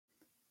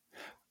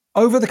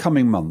Over the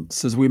coming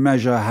months, as we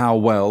measure how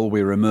well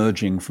we're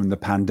emerging from the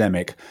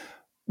pandemic,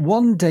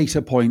 one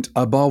data point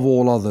above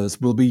all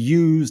others will be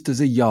used as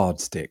a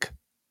yardstick: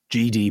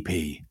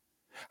 GDP.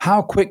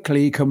 How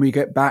quickly can we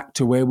get back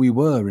to where we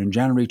were in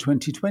January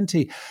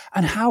 2020?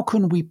 And how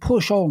can we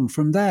push on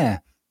from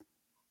there?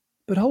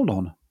 But hold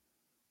on.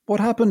 What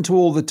happened to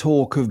all the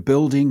talk of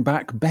building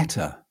back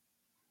better?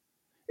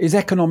 Is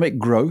economic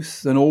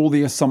growth and all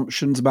the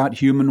assumptions about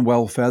human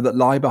welfare that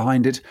lie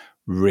behind it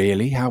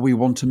really how we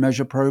want to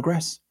measure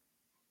progress?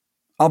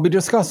 I'll be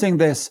discussing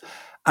this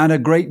and a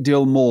great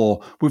deal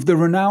more with the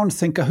renowned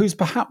thinker who's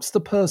perhaps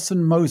the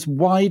person most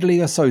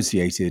widely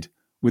associated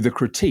with a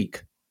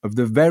critique of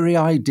the very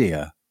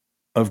idea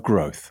of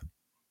growth.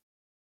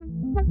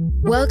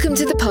 Welcome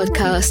to the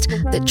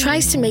podcast that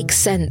tries to make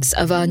sense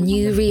of our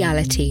new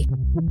reality.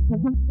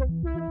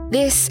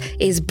 This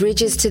is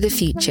Bridges to the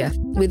Future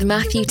with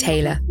Matthew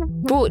Taylor,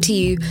 brought to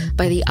you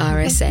by the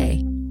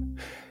RSA.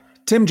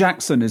 Tim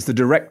Jackson is the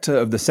director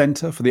of the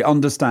Centre for the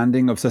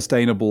Understanding of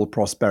Sustainable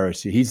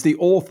Prosperity. He's the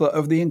author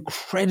of the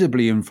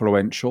incredibly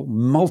influential,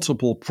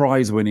 multiple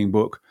prize-winning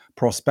book,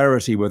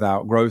 Prosperity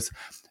Without Growth,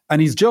 and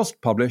he's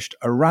just published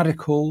a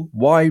radical,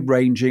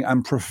 wide-ranging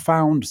and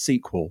profound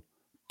sequel,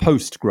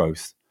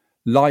 Post-Growth,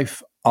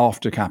 Life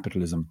After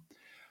Capitalism.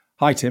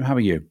 Hi, Tim. How are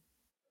you?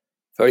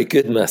 Very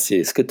good, Matthew.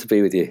 It's good to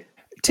be with you.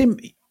 Tim,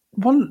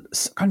 one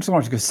kind of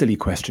like a silly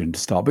question to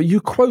start, but you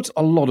quote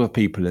a lot of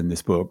people in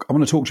this book. I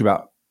want to talk to you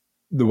about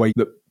the way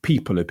that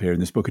people appear in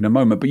this book in a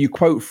moment, but you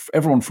quote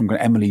everyone from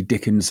Emily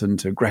Dickinson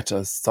to Greta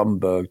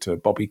Thunberg to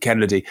Bobby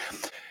Kennedy.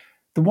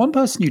 The one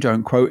person you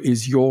don't quote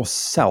is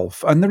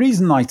yourself. And the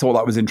reason I thought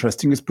that was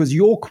interesting is because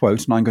your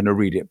quote, and I'm going to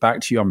read it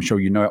back to you, I'm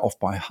sure you know it off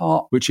by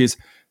heart, which is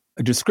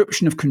a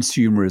description of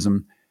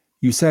consumerism.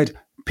 You said,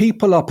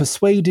 "People are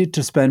persuaded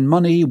to spend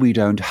money we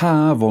don't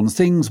have on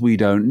things we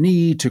don't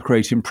need to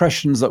create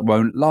impressions that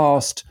won't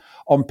last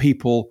on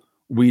people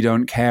we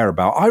don't care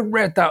about." I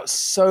read that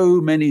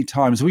so many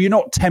times. Were you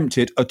not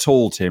tempted at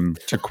all, Tim,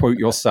 to quote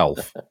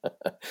yourself?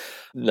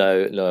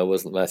 No, I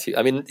wasn't, Matthew.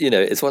 I mean,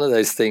 it's one of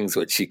those things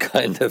which you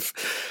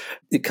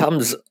it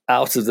comes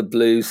out of the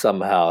blue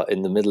somehow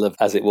in the middle of,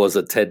 as it was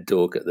a TED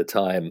talk at the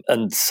time.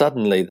 And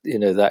suddenly,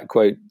 that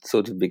quote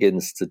sort of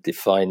begins to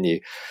define you.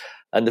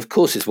 And of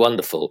course, it's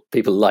wonderful.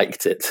 People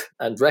liked it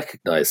and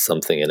recognized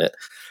something in it.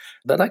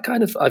 But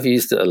I've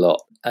used it a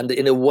lot. And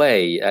in a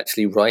way,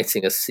 actually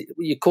writing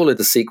you call it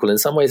a sequel. In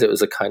some ways, it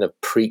was a kind of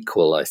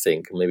prequel, I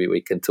think. Maybe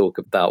we can talk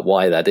about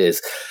why that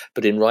is.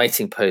 But in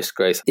writing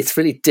Post-Growth, it's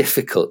really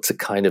difficult to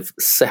kind of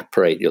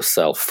separate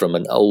yourself from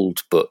an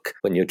old book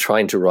when you're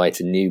trying to write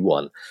a new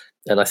one.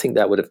 And I think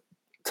that would have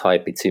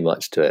tied me too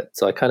much to it.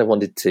 So I kind of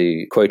wanted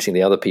to, quoting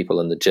the other people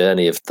and the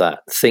journey of that,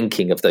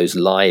 thinking of those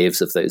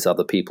lives of those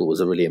other people was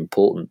a really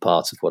important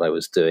part of what I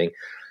was doing.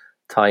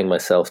 Tying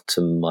myself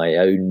to my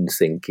own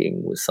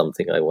thinking was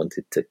something I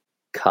wanted to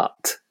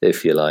cut,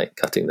 if you like,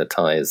 cutting the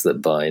ties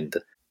that bind.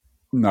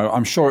 No,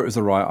 I'm sure it was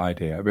the right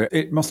idea. But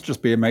it must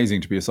just be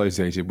amazing to be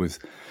associated with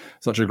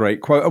such a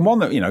great quote, and one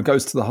that,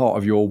 goes to the heart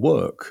of your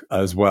work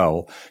as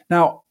well.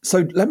 Now,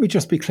 so let me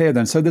just be clear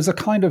then. So there's a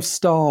kind of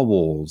Star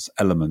Wars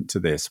element to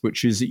this,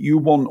 which is that you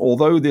want,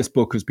 although this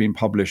book has been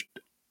published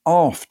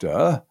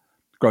after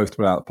Growth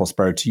Without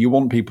Prosperity, you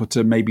want people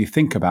to maybe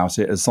think about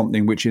it as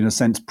something which in a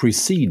sense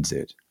precedes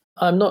it.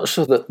 I'm not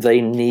sure that they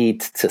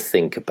need to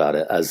think about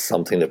it as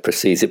something that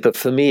precedes it, but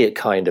for me it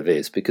kind of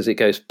is, because it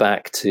goes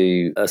back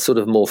to a sort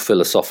of more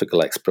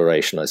philosophical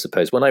exploration, I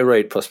suppose. When I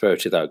wrote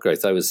Prosperity Without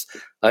Growth, I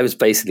was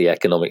basically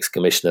Economics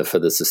Commissioner for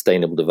the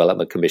Sustainable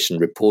Development Commission,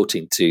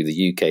 reporting to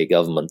the UK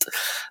government,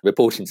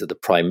 reporting to the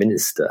Prime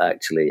Minister,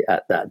 actually,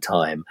 at that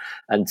time.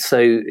 And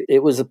so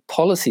it was a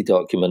policy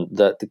document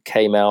that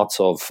came out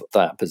of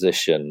that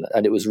position,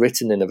 and it was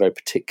written in a very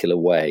particular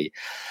way.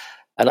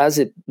 And as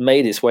it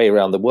made its way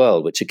around the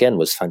world, which again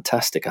was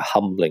fantastic, a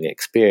humbling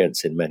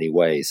experience in many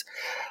ways,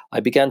 I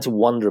began to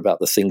wonder about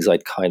the things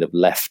I'd kind of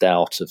left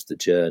out of the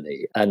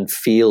journey and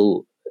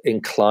feel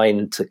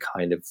inclined to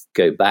kind of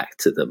go back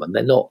to them. And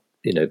they're not,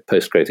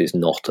 Post-Growth is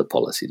not a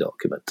policy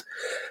document.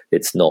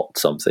 It's not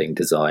something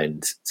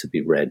designed to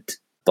be read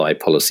by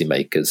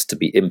policymakers to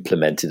be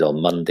implemented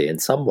on Monday. In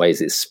some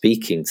ways, it's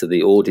speaking to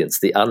the audience,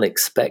 the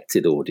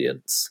unexpected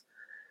audience,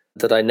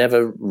 that I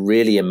never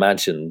really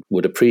imagined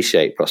would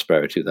appreciate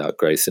Prosperity Without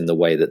Growth in the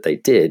way that they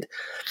did.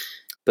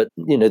 But,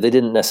 they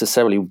didn't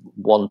necessarily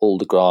want all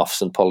the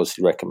graphs and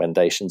policy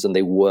recommendations, and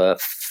they were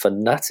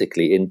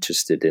fanatically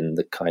interested in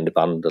the kind of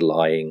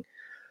underlying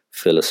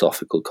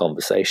philosophical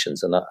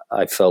conversations. And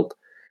I felt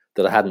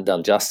that I hadn't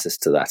done justice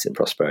to that in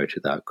Prosperity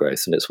Without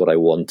Growth, and it's what I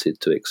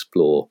wanted to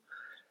explore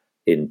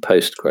in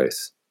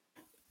Post-Growth.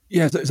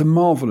 Yeah, it's a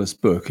marvelous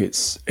book.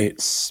 It's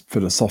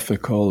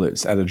philosophical,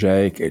 it's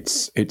elegiac,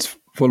 it's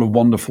full of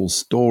wonderful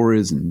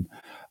stories. And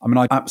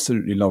I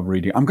absolutely love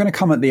reading. I'm going to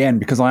come at the end,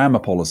 because I am a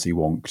policy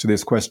wonk, to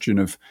this question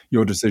of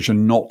your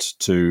decision not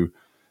to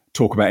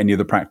talk about any of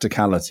the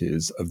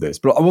practicalities of this.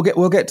 But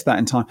we'll get to that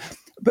in time.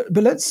 But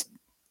let's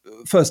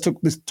first talk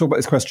about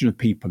this question of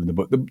people in the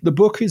book. The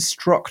book is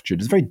structured.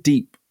 It's a very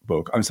deep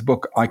book. It's a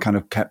book I kind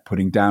of kept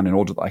putting down in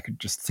order that I could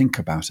just think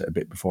about it a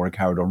bit before I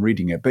carried on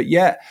reading it. But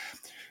yet,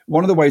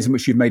 one of the ways in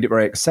which you've made it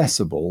very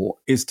accessible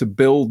is to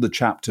build the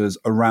chapters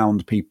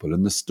around people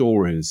and the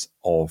stories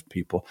of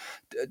people.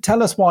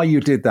 Tell us why you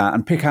did that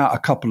and pick out a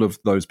couple of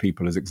those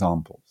people as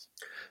examples.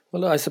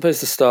 Well, I suppose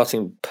the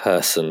starting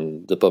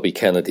person, the Bobby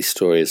Kennedy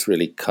story, is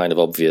really kind of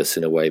obvious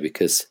in a way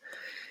because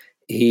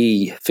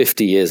he,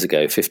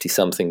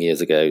 50-something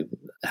years ago,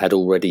 had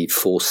already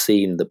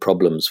foreseen the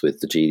problems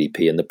with the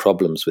GDP and the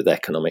problems with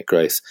economic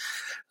growth.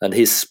 And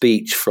his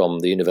speech from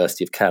the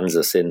University of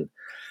Kansas in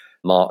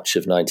March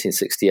of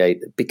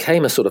 1968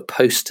 became a sort of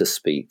poster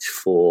speech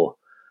for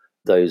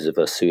those of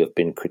us who have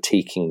been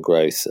critiquing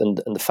growth. And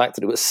the fact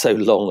that it was so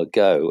long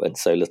ago and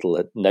so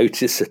little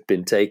notice had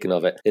been taken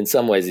of it in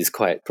some ways is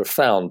quite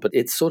profound. But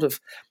it's sort of,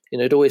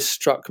 it always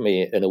struck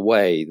me in a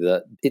way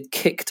that it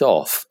kicked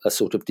off a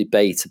sort of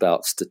debate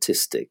about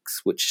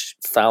statistics, which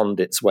found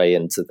its way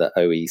into the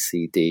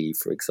OECD,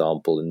 for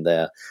example, in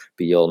their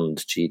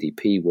Beyond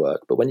GDP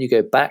work. But when you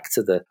go back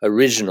to the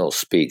original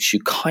speech, you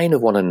kind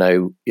of want to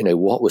know,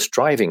 what was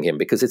driving him,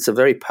 because it's a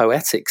very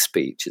poetic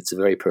speech. It's a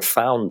very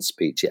profound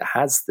speech. It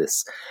has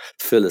this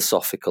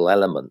philosophical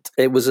element.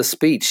 It was a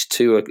speech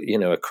to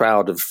a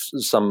crowd of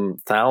some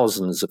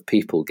thousands of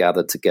people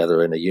gathered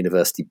together in a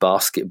university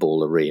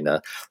basketball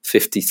arena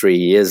 53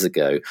 years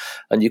ago.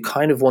 And you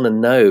kind of want to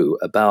know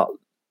about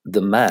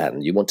the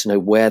man. You want to know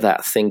where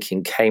that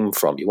thinking came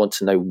from. You want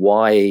to know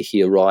why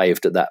he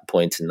arrived at that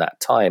point in that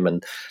time.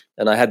 And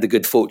I had the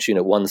good fortune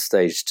at one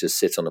stage to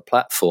sit on a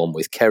platform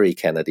with Kerry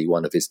Kennedy,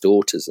 one of his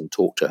daughters, and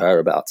talk to her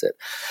about it,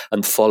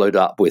 and followed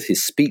up with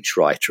his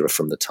speechwriter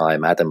from the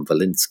time, Adam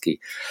Valinsky,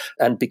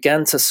 and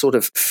began to sort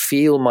of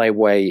feel my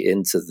way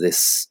into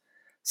this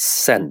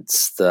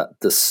sense that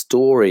the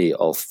story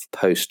of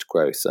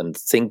post-growth and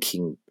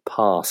thinking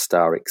past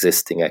our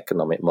existing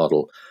economic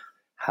model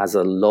has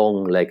a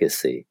long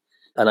legacy.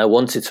 And I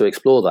wanted to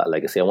explore that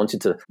legacy. I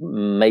wanted to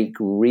make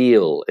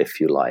real, if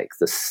you like,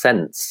 the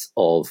sense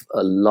of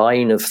a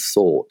line of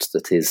thought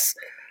that is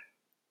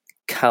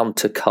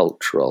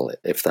countercultural,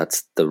 if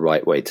that's the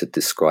right way to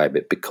describe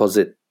it, because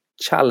it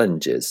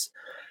challenges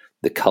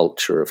the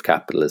culture of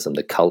capitalism,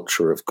 the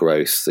culture of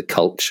growth, the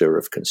culture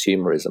of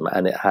consumerism,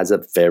 and it has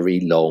a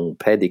very long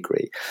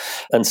pedigree.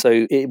 And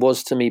so it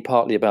was to me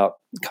partly about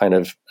kind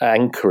of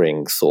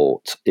anchoring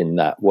thought in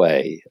that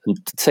way. And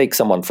to take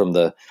someone from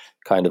the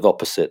kind of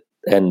opposite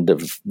end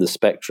of the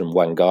spectrum,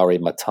 Wangari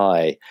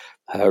Maathai,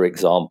 her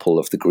example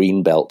of the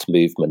Greenbelt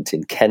movement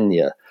in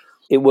Kenya,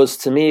 it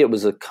was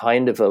a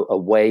kind of a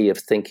way of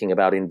thinking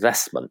about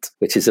investment,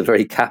 which is a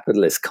very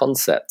capitalist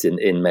concept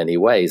in many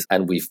ways.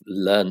 And we've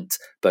learnt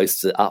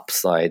both the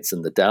upsides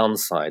and the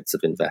downsides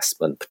of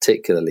investment,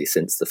 particularly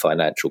since the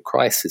financial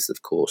crisis,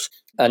 of course.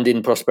 And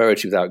in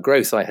Prosperity Without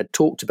Growth, I had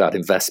talked about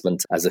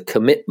investment as a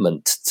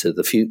commitment to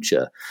the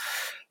future.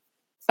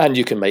 And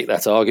you can make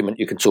that argument.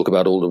 You can talk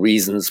about all the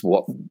reasons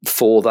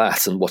for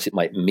that and what it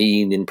might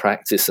mean in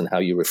practice and how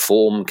you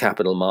reform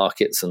capital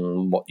markets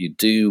and what you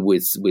do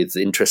with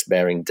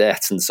interest-bearing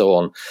debt and so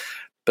on.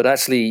 But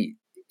actually,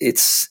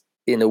 it's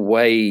in a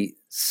way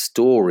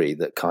story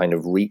that kind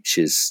of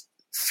reaches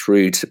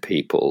through to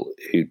people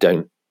who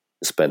don't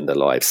spend their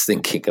lives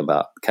thinking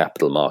about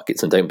capital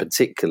markets and don't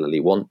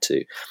particularly want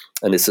to.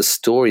 And it's a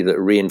story that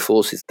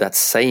reinforces that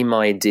same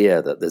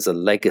idea that there's a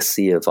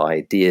legacy of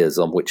ideas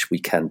on which we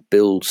can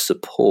build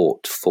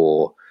support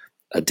for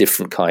a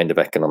different kind of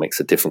economics,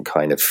 a different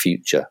kind of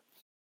future.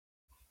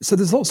 So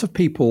there's lots of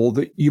people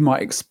that you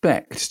might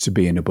expect to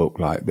be in a book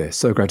like this.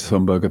 So Greta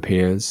Thunberg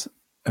appears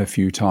a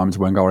few times.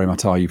 Wangari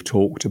Maathai, you've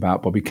talked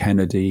about, Bobby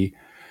Kennedy,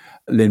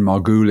 Lynn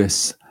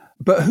Margulis.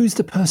 But who's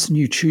the person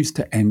you choose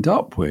to end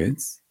up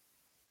with?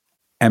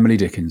 Emily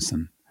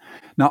Dickinson.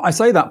 Now, I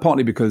say that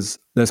partly because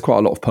there's quite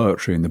a lot of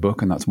poetry in the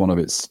book, and that's one of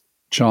its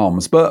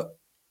charms. But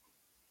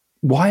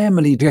why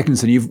Emily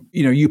Dickinson?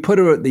 You put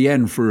her at the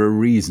end for a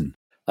reason.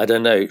 I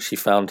don't know. She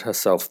found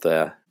herself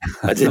there.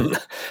 I didn't.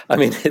 I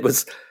mean, it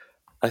was.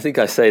 I think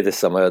I say this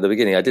somewhere at the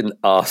beginning. I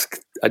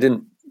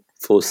didn't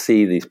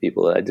foresee these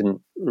people. I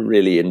didn't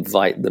really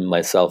invite them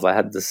myself. I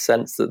had the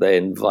sense that they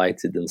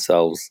invited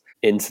themselves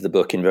into the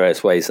book in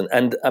various ways.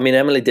 And I mean,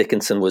 Emily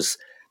Dickinson was,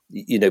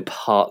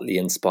 partly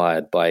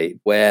inspired by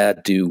where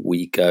do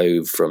we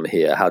go from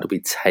here? How do we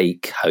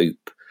take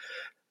hope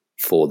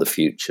for the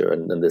future?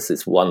 And there's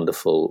this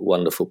wonderful,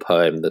 wonderful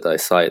poem that I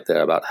cite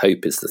there about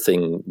hope is the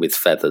thing with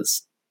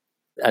feathers.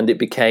 And it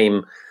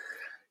became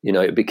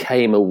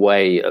a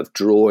way of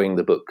drawing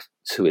the book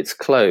to its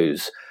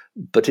close.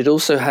 But it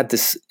also had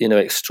this,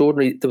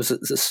 extraordinary, there was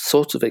a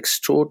sort of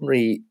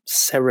extraordinary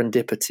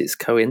serendipities,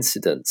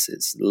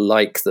 coincidences,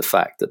 like the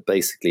fact that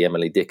basically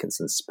Emily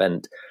Dickinson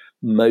spent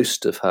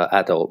most of her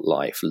adult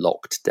life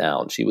locked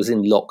down. She was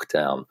in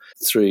lockdown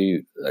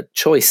through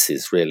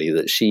choices, really,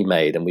 that she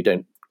made, and we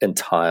don't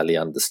entirely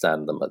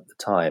understand them at the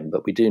time,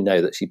 but we do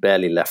know that she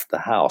barely left the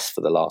house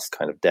for the last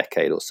kind of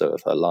decade or so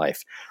of her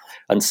life,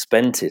 and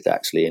spent it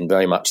actually in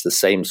very much the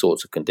same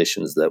sorts of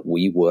conditions that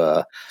we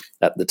were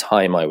at the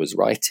time I was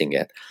writing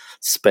it.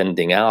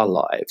 spending our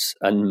lives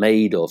and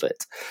made of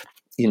it,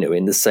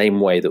 in the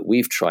same way that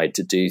we've tried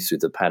to do through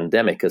the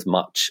pandemic, as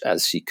much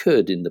as she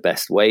could in the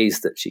best ways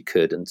that she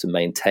could, and to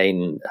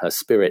maintain her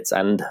spirits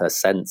and her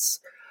sense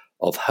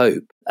of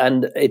hope.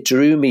 And it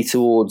drew me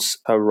towards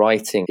her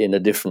writing in a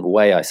different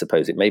way, I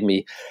suppose. It made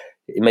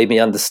me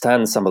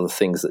understand some of the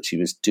things that she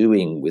was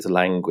doing with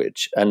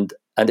language. And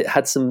it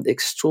had some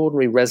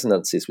extraordinary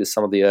resonances with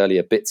some of the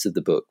earlier bits of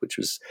the book, which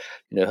was,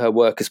 her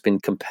work has been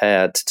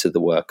compared to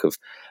the work of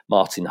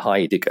Martin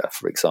Heidegger,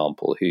 for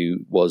example, who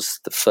was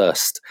the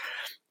first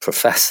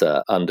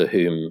professor under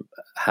whom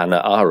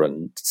Hannah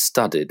Arendt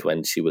studied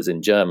when she was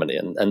in Germany.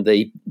 And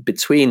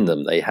between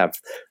them, they have,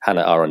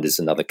 Hannah Arendt is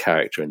another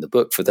character in the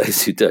book, for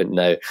those who don't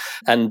know.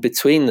 And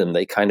between them,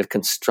 they kind of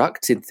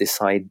constructed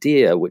this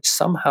idea which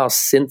somehow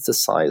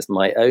synthesized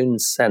my own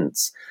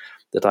sense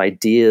that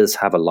ideas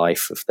have a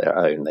life of their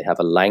own. They have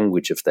a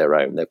language of their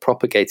own. They're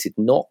propagated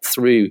not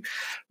through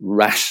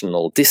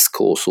rational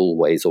discourse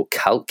always, or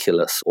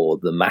calculus, or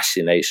the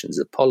machinations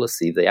of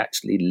policy. They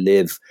actually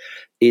live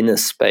in a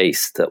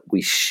space that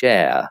we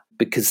share,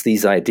 because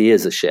these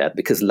ideas are shared,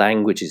 because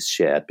language is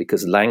shared,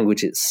 because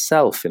language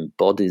itself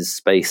embodies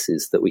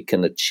spaces that we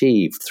can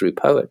achieve through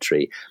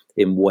poetry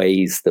in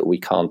ways that we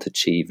can't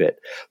achieve it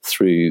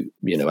through,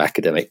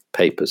 academic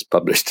papers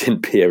published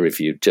in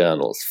peer-reviewed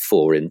journals,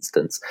 for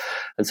instance.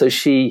 And so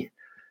she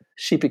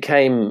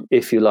became,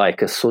 if you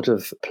like, a sort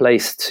of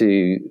place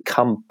to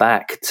come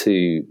back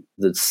to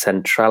the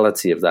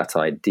centrality of that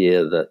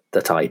idea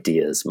that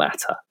ideas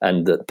matter,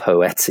 and that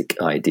poetic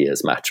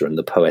ideas matter, and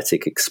the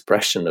poetic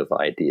expression of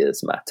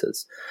ideas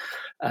matters.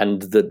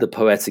 And that the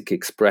poetic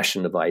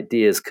expression of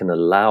ideas can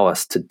allow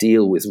us to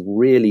deal with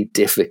really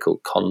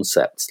difficult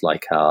concepts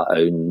like our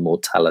own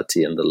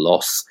mortality and the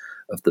loss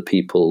of the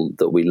people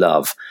that we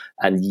love,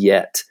 and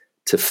yet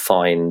to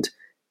find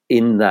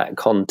in that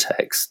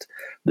context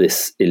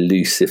this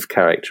elusive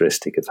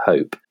characteristic of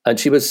hope. And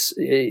she was,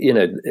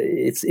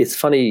 it's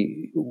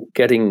funny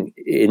getting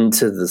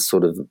into the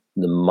sort of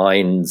the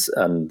minds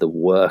and the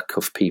work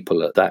of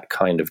people at that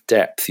kind of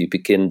depth.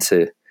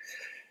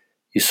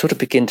 You sort of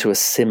begin to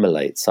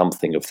assimilate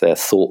something of their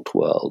thought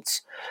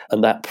worlds.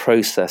 And that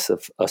process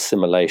of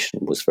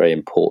assimilation was very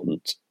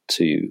important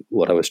to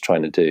what I was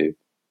trying to do.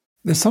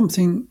 There's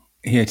something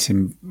here,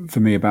 Tim, for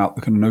me about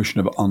the kind of notion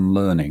of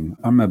unlearning.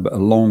 I remember a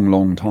long,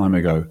 long time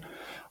ago,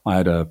 I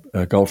had a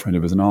girlfriend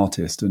who was an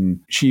artist,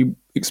 and she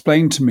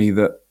explained to me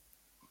that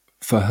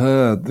for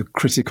her, the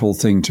critical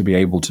thing to be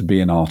able to be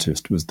an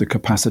artist was the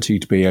capacity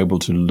to be able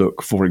to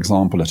look, for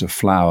example, at a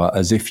flower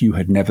as if you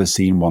had never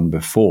seen one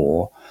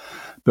before.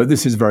 But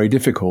this is very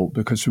difficult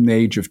because from the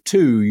age of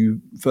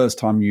 2, first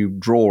time you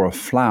draw a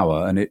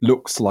flower and it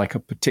looks like a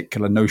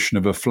particular notion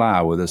of a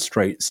flower with a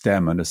straight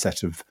stem and a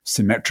set of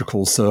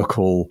symmetrical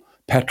circle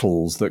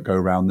petals that go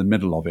around the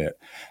middle of it.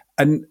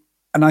 And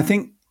I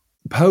think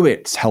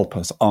poets help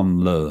us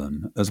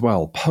unlearn as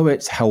well.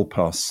 Poets help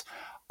us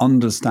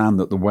understand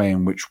that the way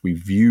in which we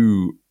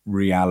view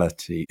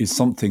reality is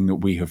something that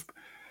we have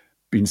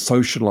been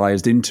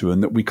socialized into,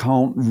 and that we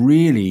can't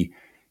really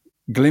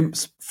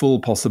glimpse full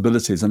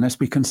possibilities unless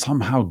we can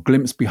somehow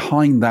glimpse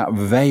behind that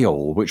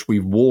veil which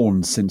we've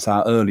worn since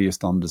our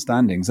earliest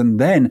understandings. And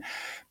then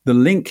the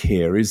link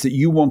here is that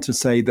you want to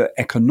say that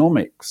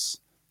economics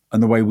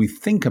and the way we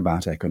think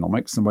about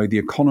economics, and the way the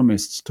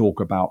economists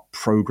talk about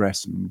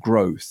progress and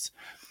growth,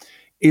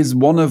 is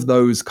one of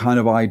those kind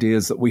of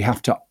ideas that we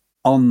have to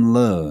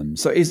unlearn.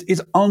 So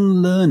is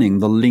unlearning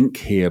the link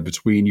here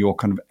between your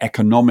kind of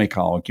economic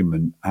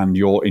argument and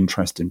your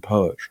interest in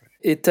poetry?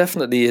 It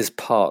definitely is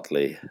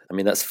partly. I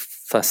mean, that's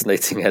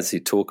fascinating as you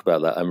talk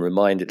about that. I'm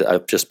reminded,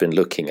 I've just been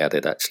looking at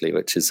it actually,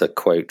 which is a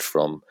quote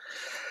from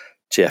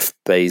Jeff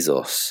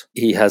Bezos.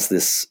 He has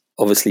this,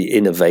 obviously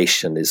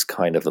innovation is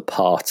kind of a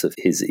part of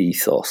his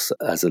ethos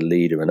as a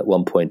leader. And at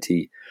one point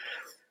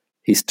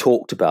he's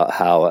talked about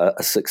how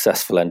a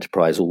successful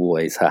enterprise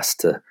always has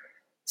to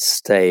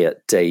stay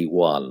at day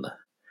one.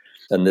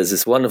 And there's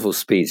this wonderful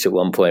speech at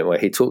one point where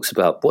he talks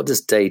about, what does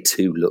day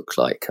 2 look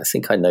like? I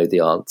think I know the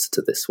answer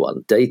to this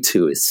one. Day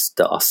 2 is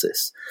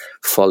stasis,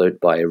 followed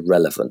by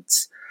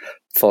irrelevance,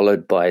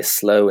 followed by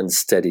slow and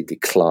steady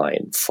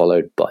decline,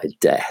 followed by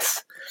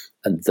death.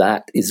 And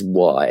that is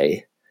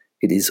why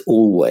it is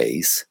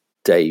always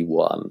day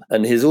 1.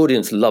 And his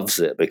audience loves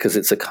it because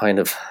it's a kind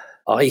of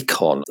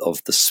icon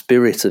of the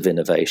spirit of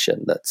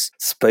innovation that's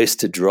supposed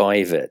to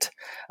drive it.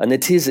 And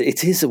it is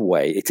a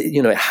way,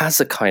 it has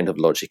a kind of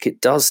logic.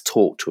 It does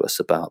talk to us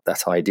about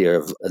that idea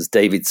of, as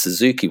David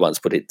Suzuki once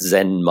put it,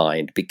 Zen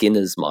mind,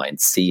 beginner's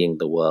mind, seeing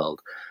the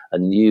world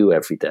anew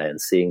every day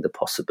and seeing the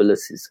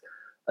possibilities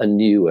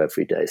anew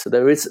every day. So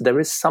there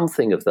is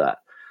something of that.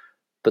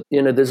 But,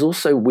 there's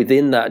also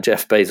within that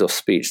Jeff Bezos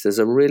speech, there's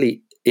a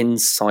really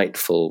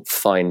insightful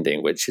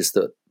finding, which is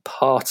that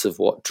part of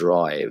what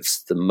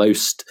drives the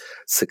most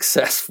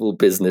successful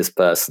business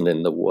person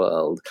in the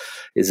world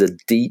is a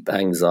deep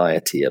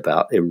anxiety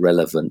about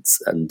irrelevance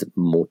and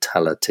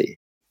mortality.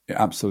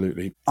 Yeah,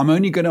 absolutely. I'm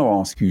only going to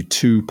ask you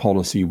 2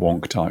 policy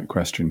wonk type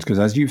questions because,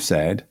 as you've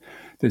said,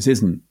 this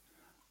isn't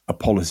a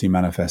policy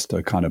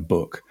manifesto kind of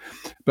book.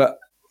 But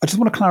I just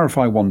want to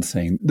clarify one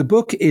thing. The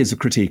book is a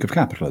critique of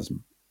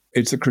capitalism.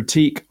 It's a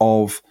critique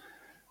of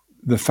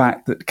the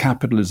fact that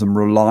capitalism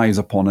relies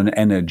upon an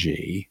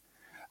energy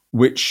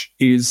which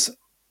is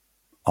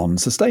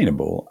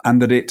unsustainable,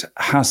 and that it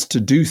has to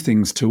do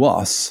things to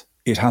us.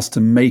 It has to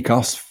make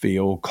us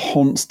feel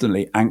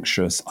constantly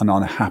anxious and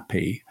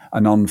unhappy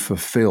and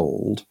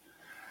unfulfilled.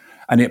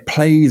 And it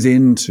plays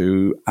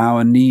into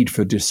our need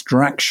for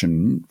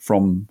distraction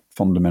from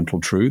fundamental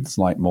truths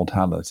like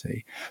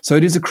mortality. So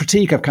it is a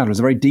critique of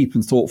capitalism, a very deep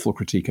and thoughtful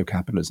critique of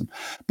capitalism.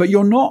 But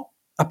you're not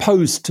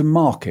opposed to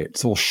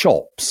markets or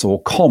shops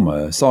or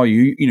commerce, are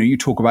you? You know, you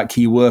talk about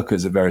key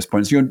workers at various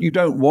points. You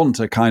don't want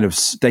a kind of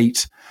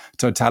state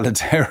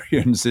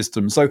totalitarian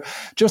system. So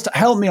just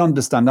help me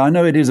understand. I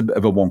know it is a bit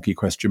of a wonky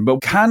question,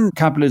 but can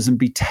capitalism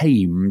be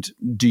tamed,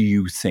 do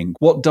you think?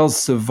 What does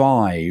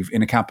survive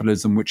in a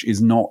capitalism which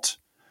is not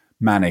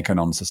manic and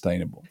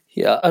unsustainable?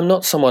 Yeah, I'm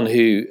not someone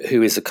who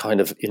is a kind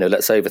of,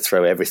 let's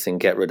overthrow everything,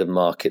 get rid of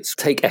markets,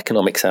 take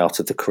economics out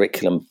of the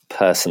curriculum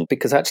person,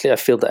 because actually I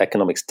feel that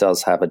economics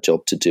does have a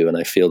job to do, and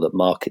I feel that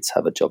markets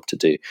have a job to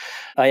do.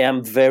 I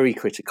am very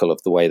critical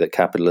of the way that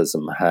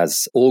capitalism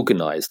has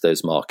organized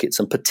those markets,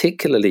 and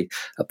particularly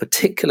a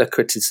particular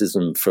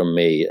criticism from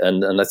me,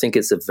 and I think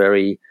it's a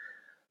very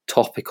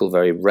topical,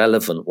 very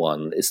relevant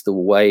one, is the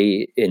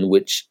way in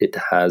which it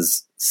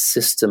has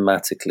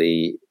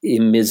systematically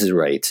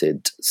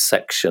immiserated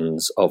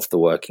sections of the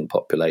working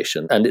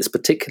population. And it's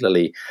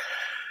particularly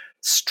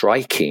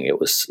striking. It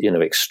was,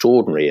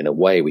 extraordinary in a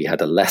way. We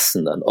had a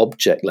lesson, an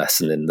object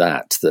lesson in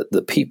that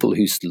the people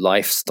whose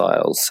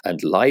lifestyles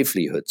and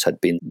livelihoods had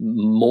been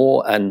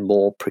more and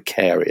more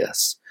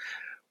precarious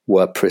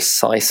were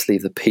precisely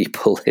the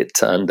people, it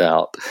turned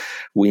out,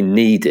 we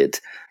needed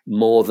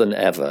more than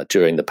ever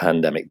during the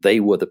pandemic. They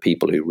were the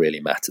people who really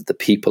mattered, the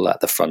people at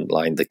the front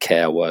line, the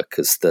care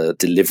workers, the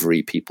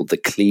delivery people, the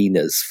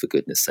cleaners, for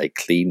goodness sake.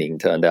 Cleaning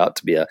turned out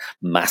to be a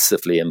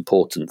massively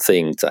important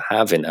thing to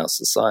have in our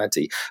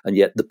society. And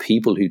yet the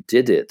people who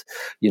did it,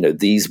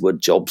 these were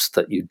jobs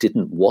that you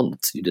didn't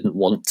want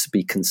to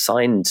be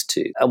consigned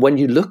to. And when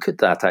you look at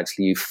that,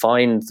 actually, you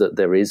find that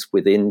there is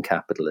within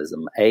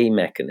capitalism a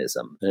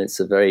mechanism, and it's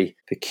a very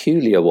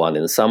peculiar one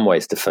in some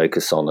ways to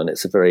focus on, and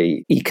it's a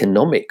very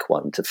economic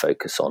one to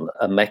focus on,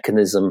 a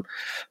mechanism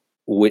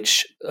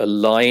which,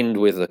 aligned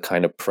with a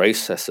kind of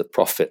process of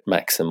profit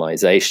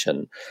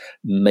maximization,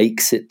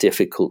 makes it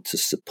difficult to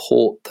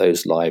support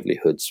those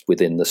livelihoods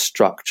within the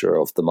structure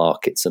of the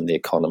markets and the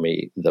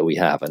economy that we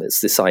have. And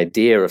it's this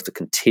idea of the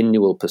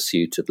continual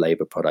pursuit of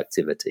labor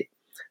productivity.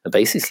 And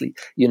basically,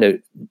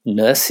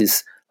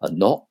 nurses are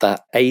not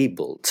that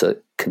able to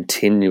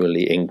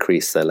continually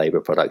increase their labor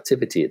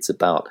productivity. It's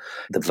about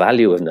the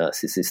value of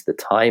nurses is the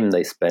time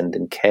they spend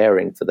in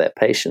caring for their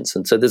patients.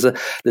 And so there's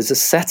a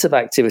set of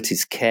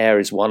activities. Care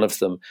is one of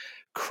them.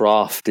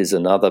 Craft is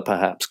another,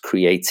 perhaps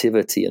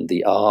creativity and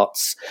the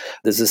arts.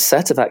 There's a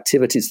set of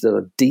activities that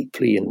are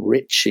deeply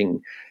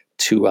enriching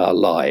to our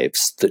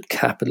lives that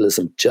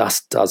capitalism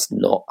just does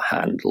not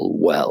handle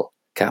well.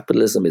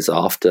 Capitalism is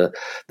after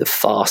the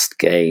fast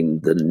gain,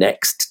 the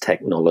next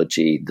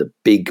technology, the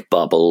big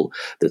bubble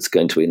that's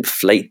going to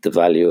inflate the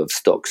value of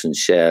stocks and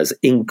shares,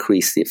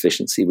 increase the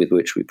efficiency with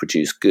which we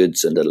produce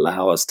goods, and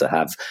allow us to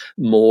have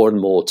more and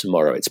more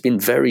tomorrow. It's been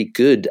very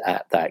good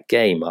at that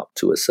game up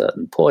to a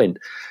certain point,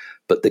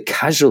 but the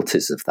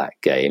casualties of that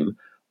game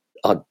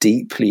are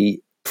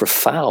deeply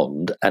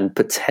profound and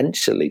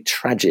potentially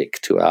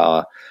tragic to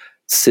our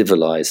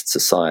civilized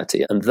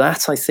society. And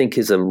that, I think,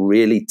 is a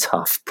really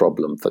tough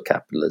problem for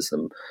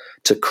capitalism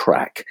to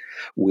crack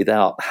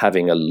without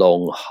having a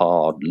long,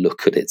 hard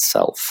look at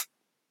itself.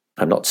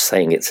 I'm not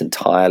saying it's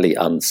entirely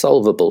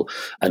unsolvable,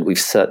 and we've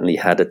certainly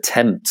had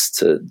attempts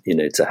to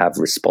have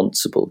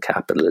responsible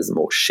capitalism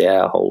or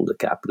shareholder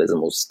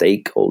capitalism or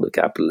stakeholder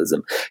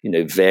capitalism,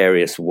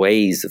 various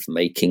ways of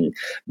making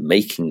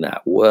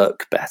that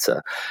work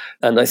better.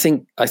 And I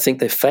think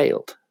they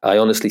failed. I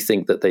honestly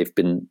think that they've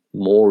been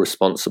more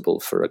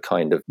responsible for a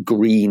kind of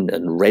green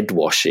and red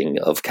washing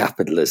of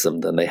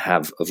capitalism than they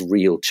have of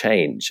real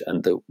change.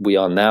 And that we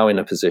are now in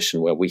a position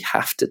where we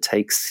have to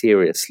take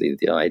seriously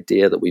the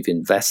idea that we've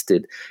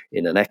invested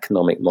in an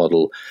economic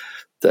model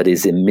that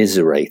is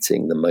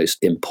immiserating the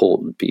most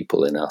important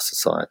people in our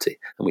society.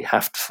 And we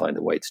have to find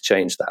a way to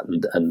change that.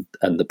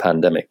 And the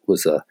pandemic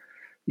was a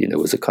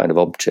kind of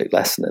object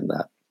lesson in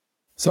that.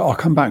 So I'll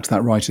come back to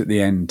that right at the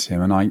end, Tim,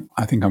 and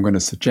I think I'm going to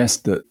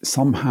suggest that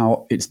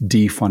somehow it's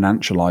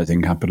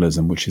definancializing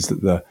capitalism, which is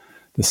the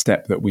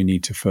step that we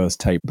need to first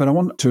take. But I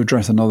want to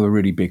address another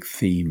really big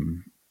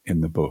theme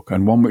in the book,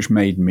 and one which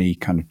made me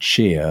kind of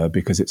cheer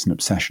because it's an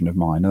obsession of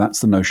mine, and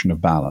that's the notion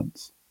of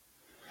balance.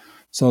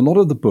 So a lot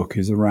of the book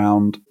is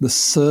around the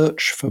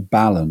search for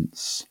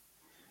balance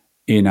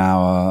in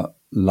our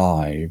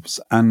lives.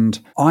 And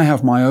I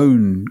have my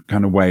own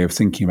kind of way of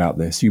thinking about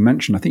this. I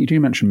think you do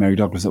mention Mary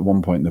Douglas at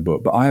one point in the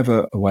book, but I have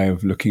a way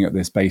of looking at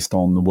this based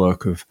on the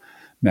work of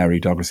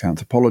Mary Douglas, the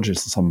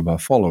anthropologist, and some of her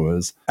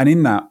followers. And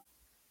in that,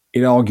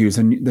 it argues,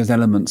 and there's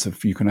elements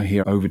of, you can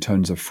hear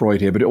overtones of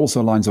Freud here, but it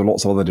also aligns with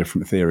lots of other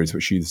different theories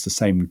which use the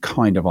same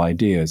kind of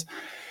ideas.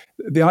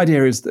 The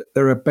idea is that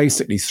there are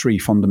basically three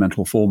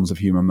fundamental forms of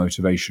human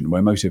motivation.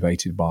 We're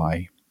motivated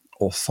by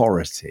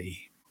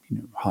authority,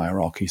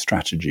 hierarchy,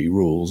 strategy,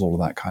 rules, all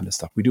of that kind of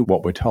stuff. We do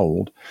what we're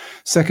told.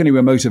 Secondly,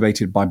 we're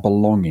motivated by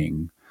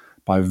belonging,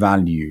 by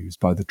values,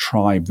 by the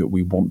tribe that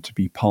we want to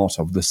be part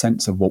of, the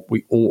sense of what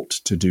we ought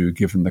to do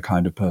given the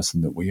kind of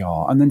person that we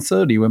are. And then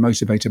thirdly, we're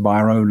motivated by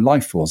our own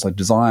life force, a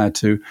desire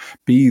to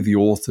be the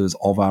authors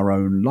of our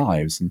own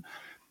lives. And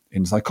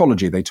in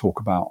psychology, they talk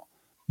about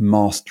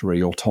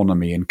mastery,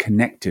 autonomy, and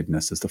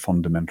connectedness as the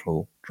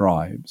fundamental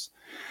drives.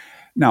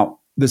 Now,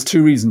 there's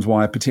two reasons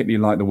why I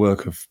particularly like the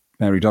work of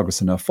Mary Douglas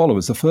and her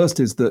followers. The first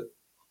is that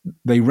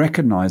they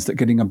recognize that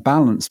getting a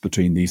balance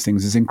between these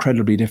things is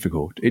incredibly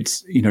difficult.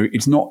 It's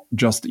not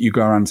just that you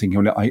go around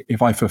thinking, well,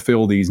 if I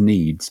fulfill these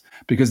needs,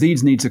 because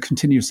these needs are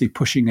continuously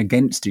pushing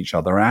against each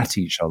other, at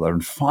each other,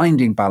 and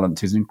finding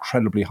balance is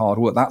incredibly hard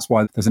work. That's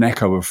why there's an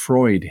echo of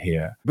Freud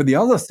here. But the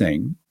other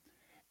thing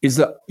is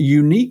that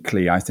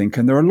uniquely, I think,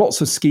 and there are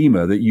lots of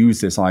schema that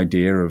use this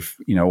idea of,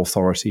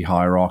 authority,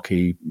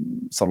 hierarchy,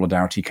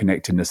 solidarity,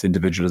 connectedness,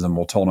 individualism,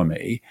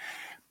 autonomy.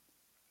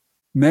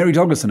 Mary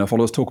Douglas and her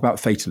followers talk about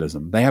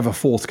fatalism. They have a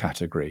fourth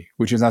category,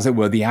 which is, as it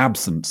were, the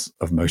absence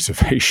of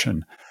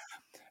motivation.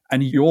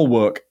 And your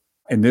work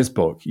in this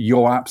book,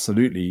 you're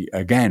absolutely,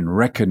 again,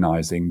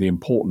 recognizing the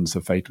importance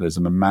of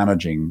fatalism and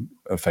managing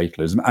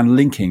fatalism and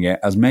linking it,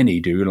 as many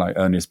do, like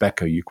Ernest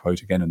Becker, you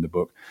quote again in the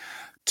book,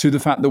 to the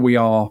fact that we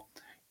are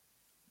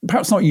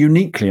perhaps not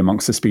uniquely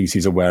amongst the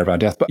species aware of our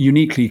death, but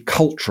uniquely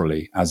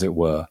culturally, as it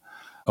were,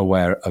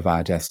 aware of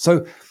our death.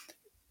 So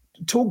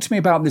talk to me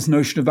about this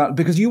notion of that,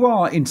 because you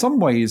are, in some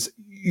ways,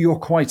 you're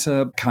quite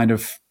a kind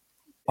of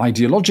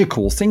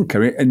ideological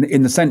thinker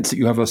in the sense that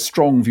you have a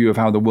strong view of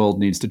how the world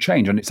needs to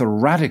change, and it's a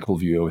radical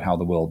view of how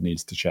the world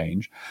needs to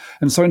change.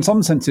 And so in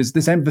some senses,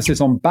 this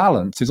emphasis on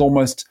balance is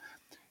almost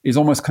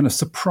kind of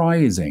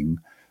surprising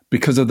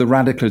because of the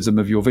radicalism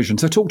of your vision.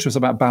 So talk to us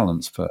about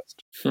balance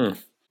first.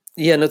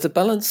 Yeah, no, the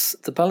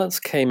balance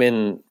came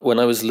in when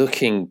I was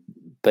looking.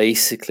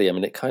 Basically,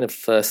 it kind of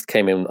first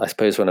came in, I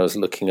suppose, when I was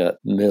looking at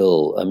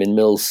Mill.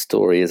 Mill's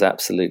story is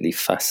absolutely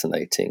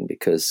fascinating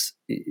because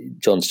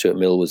John Stuart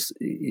Mill was,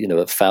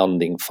 a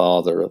founding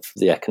father of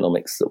the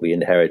economics that we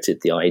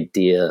inherited, the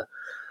idea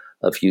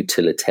of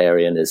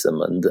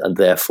utilitarianism and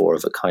therefore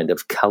of a kind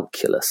of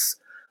calculus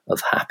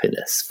of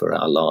happiness for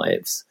our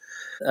lives.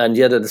 And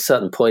yet at a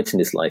certain point in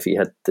his life, he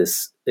had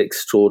this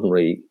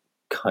extraordinary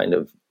kind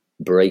of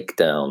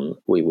breakdown,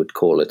 we would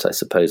call it, I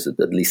suppose,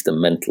 at least a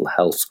mental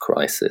health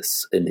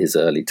crisis in his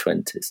early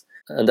 20s.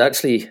 And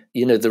actually,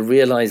 the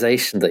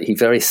realization that he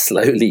very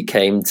slowly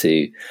came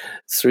to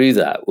through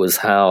that was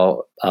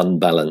how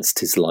unbalanced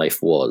his life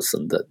was,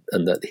 and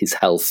that his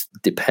health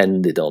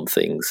depended on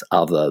things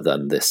other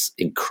than this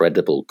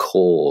incredible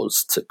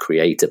cause to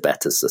create a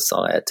better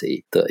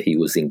society that he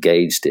was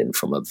engaged in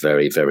from a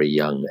very, very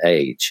young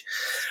age.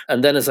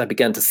 And then as I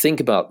began to think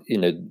about,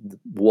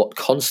 what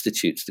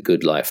constitutes the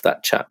good life,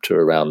 that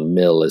chapter around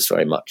Mill is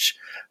very much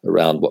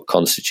around what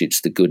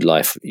constitutes the good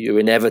life. You're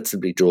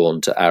inevitably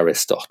drawn to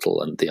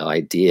Aristotle and the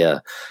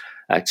idea,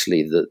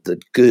 actually, that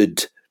the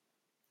good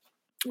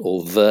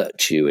or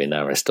virtue in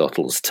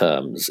Aristotle's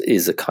terms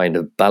is a kind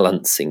of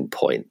balancing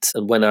point.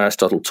 And when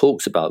Aristotle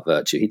talks about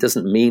virtue, he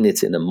doesn't mean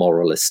it in a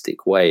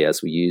moralistic way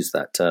as we use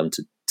that term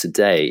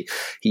today.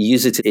 He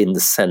uses it in the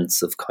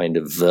sense of kind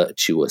of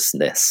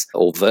virtuousness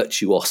or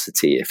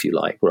virtuosity, if you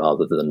like,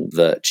 rather than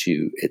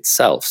virtue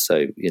itself.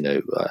 So,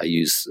 I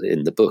use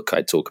in the book,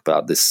 I talk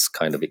about this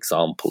kind of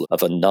example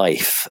of a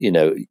knife. You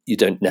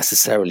don't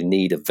necessarily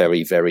need a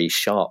very, very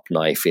sharp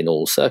knife in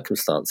all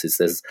circumstances.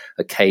 There's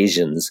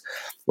occasions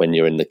when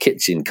you're in the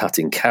kitchen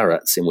cutting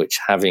carrots in which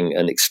having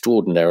an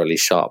extraordinarily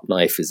sharp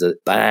knife is a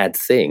bad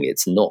thing.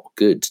 It's not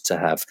good to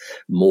have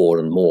more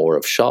and more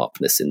of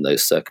sharpness in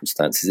those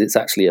circumstances. It's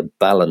actually a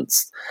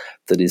balance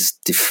that is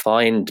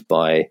defined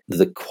by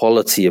the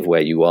quality of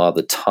where you are,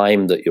 the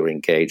time that you're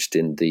engaged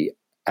in, the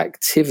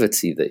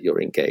activity that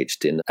you're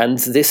engaged in. And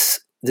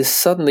this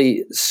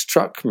suddenly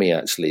struck me,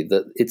 actually,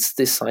 that it's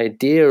this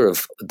idea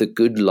of the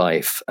good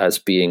life as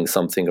being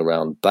something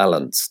around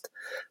balanced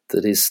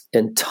that is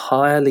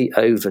entirely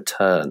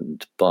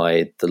overturned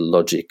by the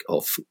logic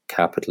of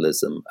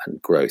capitalism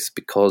and growth,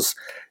 because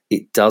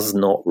it does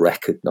not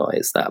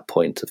recognize that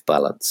point of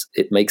balance.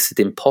 It makes it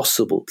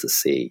impossible to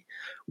see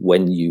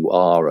when you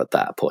are at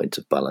that point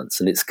of balance,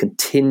 and it's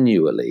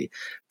continually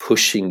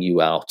pushing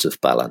you out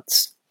of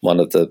balance. One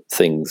of the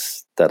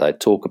things that I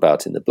talk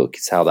about in the book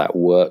is how that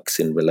works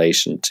in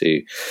relation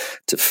to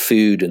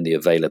food and the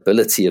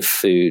availability of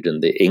food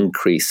and the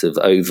increase of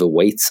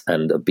overweight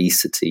and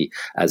obesity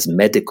as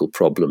medical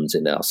problems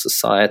in our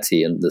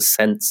society, and the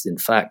sense, in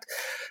fact,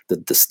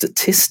 that the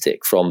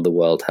statistic from the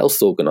World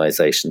Health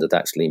Organization that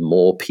actually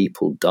more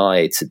people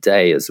die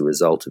today as a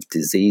result of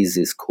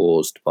diseases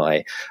caused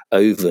by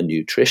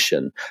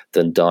overnutrition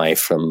than die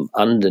from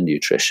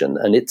undernutrition.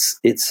 And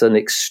it's an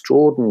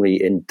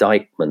extraordinary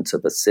indictment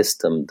of a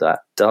system that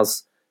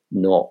does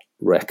not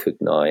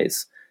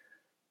recognize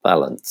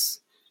balance.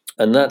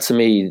 And that to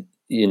me,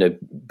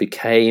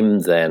 became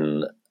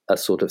then a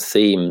sort of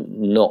theme,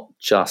 not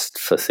just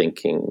for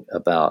thinking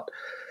about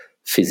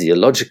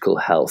physiological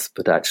health,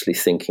 but actually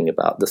thinking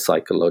about the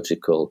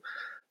psychological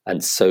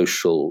and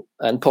social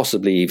and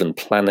possibly even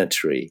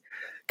planetary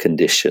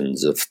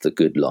conditions of the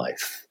good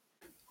life.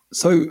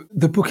 So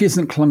the book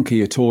isn't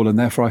clunky at all, and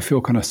therefore I feel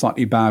kind of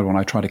slightly bad when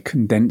I try to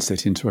condense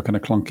it into a kind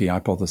of clunky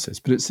hypothesis.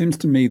 But it seems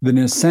to me that in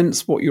a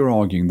sense what you're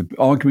arguing, the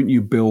argument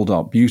you build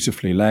up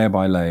beautifully layer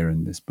by layer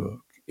in this book,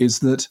 is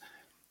that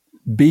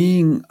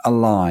being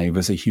alive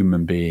as a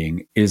human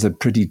being is a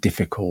pretty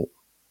difficult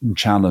and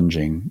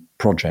challenging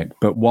project,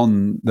 but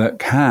one that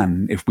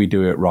can, if we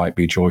do it right,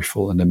 be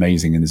joyful and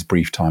amazing in this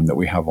brief time that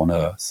we have on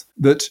Earth.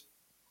 That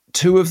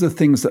two of the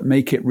things that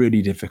make it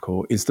really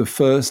difficult is the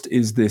first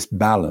is this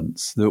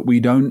balance, that we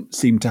don't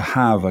seem to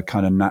have a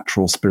kind of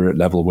natural spirit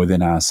level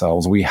within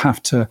ourselves. We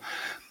have to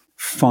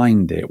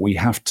find it. We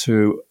have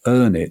to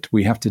earn it.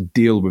 We have to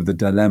deal with the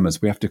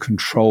dilemmas. We have to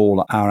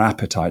control our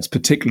appetites,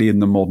 particularly in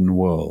the modern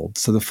world.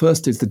 So the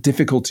first is the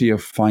difficulty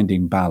of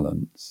finding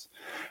balance.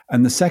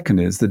 And the second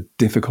is the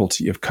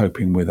difficulty of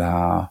coping with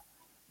our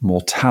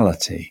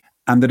mortality.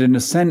 And that in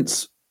a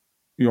sense,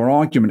 your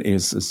argument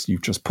is, as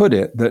you've just put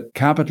it, that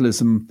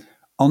capitalism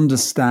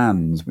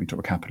understands, we talk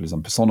about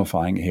capitalism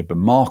personifying it here, but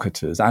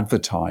marketers,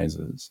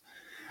 advertisers,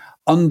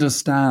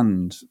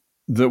 understand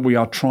that we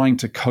are trying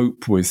to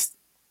cope with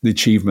the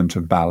achievement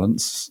of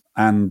balance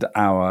and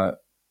our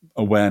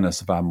awareness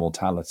of our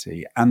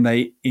mortality. And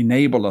they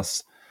enable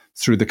us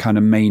through the kind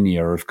of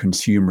mania of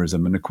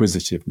consumerism and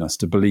acquisitiveness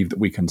to believe that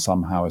we can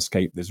somehow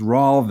escape this,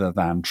 rather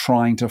than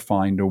trying to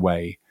find a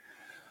way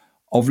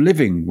of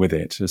living with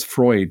it, as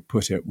Freud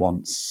put it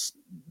once,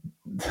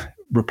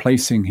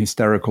 replacing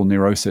hysterical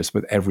neurosis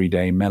with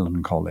everyday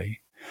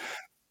melancholy.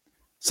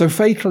 So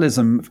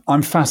fatalism,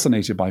 I'm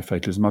fascinated by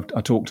fatalism.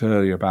 I talked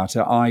earlier about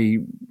it. I,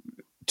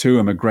 too,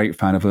 am a great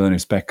fan of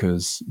Ernest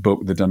Becker's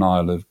book, The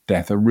Denial of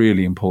Death, a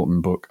really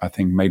important book, I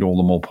think made all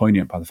the more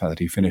poignant by the fact that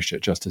he finished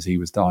it just as he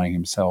was dying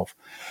himself.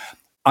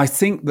 I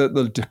think that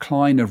the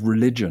decline of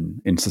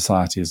religion in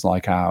societies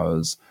like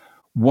ours,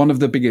 one of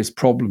the biggest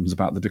problems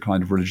about the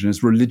decline of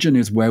religion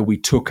is where we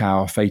took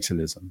our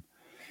fatalism.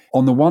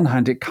 On the one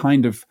hand, it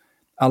kind of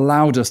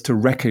allowed us to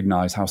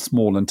recognize how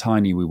small and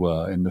tiny we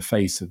were in the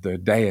face of the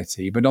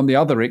deity. But on the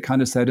other, it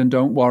kind of said, and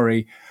don't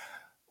worry,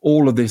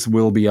 all of this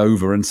will be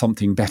over and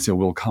something better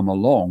will come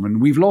along. And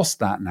we've lost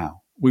that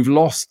now. We've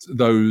lost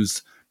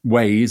those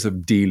ways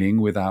of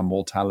dealing with our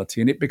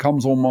mortality, and it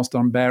becomes almost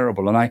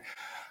unbearable. And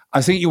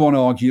I think you want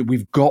to argue that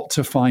we've got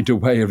to find a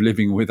way of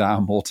living with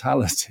our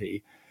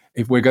mortality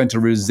if we're going to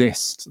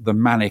resist the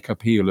manic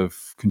appeal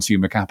of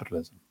consumer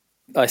capitalism.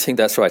 I think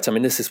that's right. I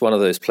mean, this is one of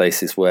those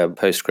places where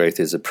Post-Growth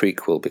is a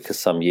prequel, because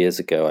some years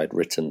ago I'd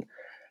written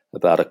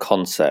about a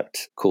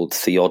concept called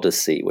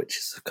theodicy, which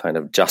is a kind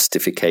of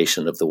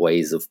justification of the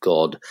ways of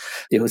God.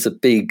 It was a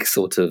big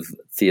sort of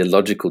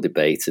theological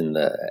debate in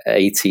the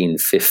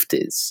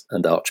 1850s,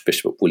 and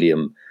Archbishop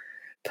William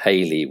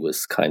Paley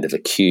was kind of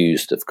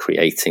accused of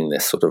creating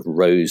this sort of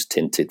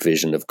rose-tinted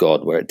vision of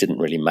God where it didn't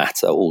really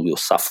matter all your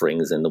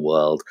sufferings in the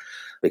world,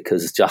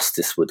 because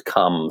justice would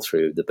come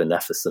through the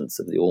beneficence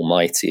of the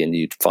Almighty and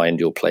you'd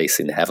find your place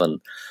in heaven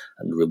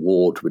and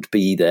reward would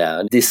be there.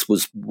 And this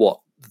was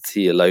what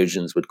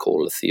theologians would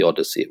call a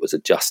theodicy. It was a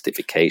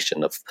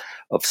justification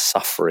of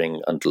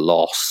suffering and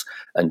loss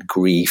and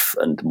grief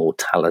and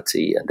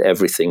mortality and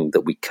everything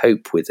that we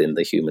cope with in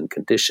the human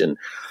condition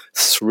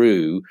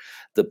through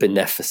the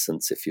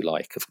beneficence, if you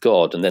like, of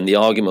God. And then the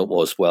argument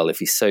was, well, if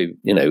he's so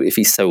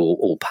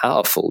all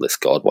powerful, this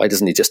God, why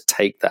doesn't he just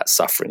take that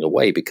suffering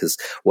away? Because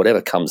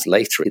whatever comes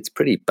later, it's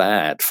pretty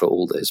bad for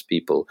all those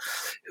people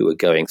who are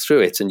going through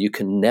it, and you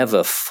can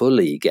never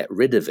fully get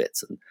rid of it.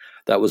 And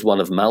that was one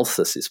of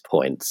Malthus's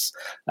points,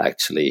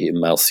 actually, a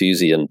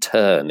Malthusian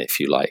turn, if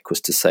you like, was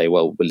to say,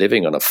 well, we're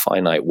living on a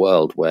finite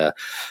world where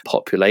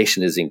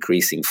population is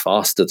increasing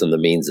faster than the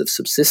means of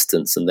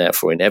subsistence, and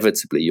therefore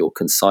inevitably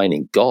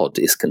God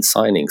is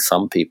consigning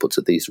some people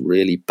to these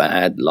really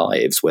bad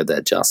lives where they're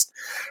just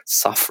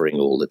suffering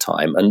all the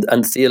time.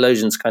 And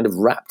theologians kind of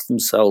wrapped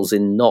themselves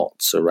in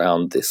knots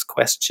around this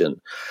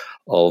question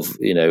of,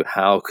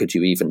 how could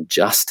you even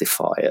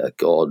justify a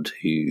God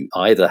who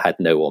either had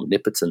no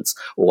omnipotence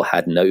or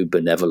had no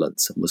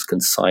benevolence and was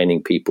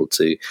consigning people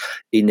to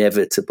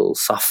inevitable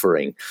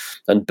suffering?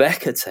 And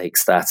Becker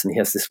takes that, and he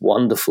has this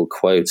wonderful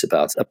quote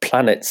about a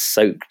planet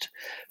soaked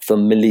for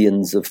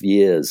millions of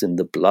years in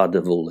the blood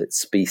of all its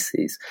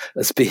species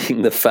as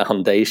being the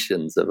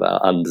foundations of our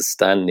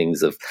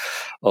understandings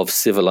of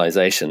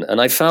civilization.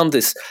 And I found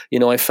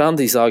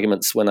these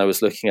arguments when I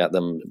was looking at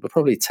them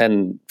probably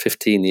 10,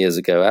 15 years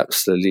ago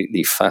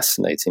absolutely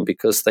fascinating,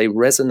 because they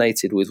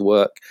resonated with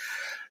work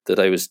that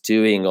I was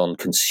doing on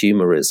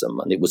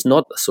consumerism. And it was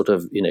not a sort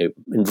of,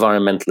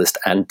 environmentalist,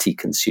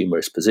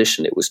 anti-consumerist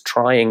position. It was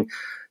trying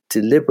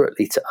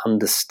deliberately to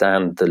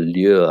understand the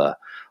lure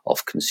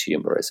of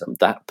consumerism,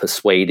 that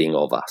persuading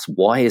of us.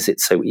 Why is it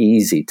so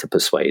easy to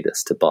persuade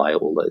us to buy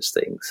all those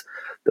things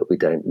that we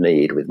don't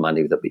need with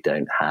money that we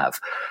don't have?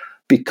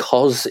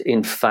 Because,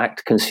 in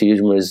fact,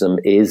 consumerism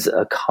is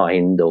a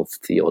kind of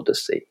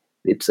theodicy.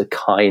 It's a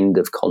kind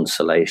of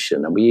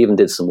consolation. And we even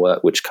did some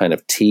work which kind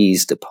of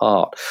teased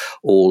apart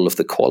all of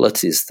the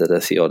qualities that a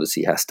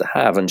theodicy has to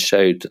have and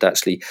showed that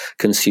actually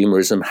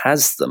consumerism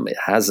has them. It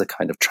has a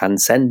kind of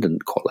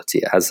transcendent quality.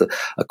 It has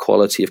a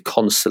quality of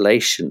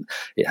consolation.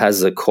 It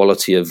has a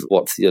quality of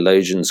what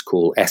theologians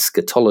call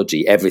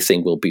eschatology.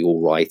 Everything will be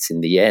all right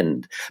in the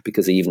end,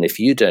 because even if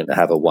you don't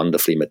have a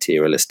wonderfully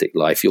materialistic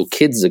life, your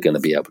kids are going to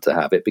be able to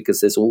have it,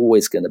 because there's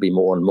always going to be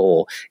more and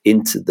more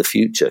into the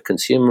future.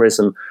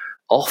 Consumerism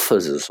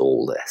offers us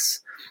all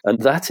this. And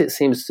that, it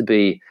seems to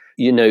be,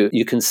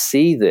 you can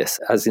see this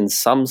as, in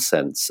some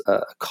sense,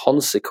 a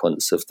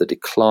consequence of the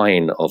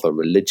decline of a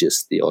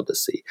religious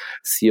theodicy.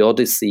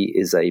 Theodicy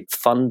is a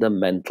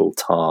fundamental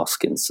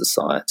task in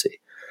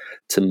society,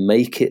 to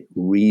make it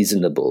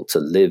reasonable to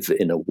live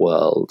in a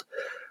world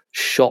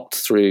shot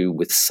through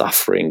with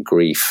suffering,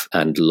 grief,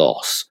 and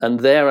loss. And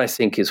there, I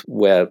think, is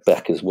where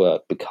Becker's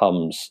work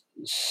becomes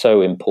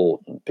so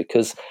important,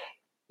 because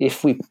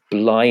if we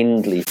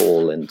blindly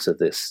fall into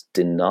this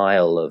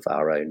denial of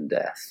our own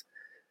death,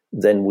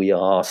 then we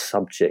are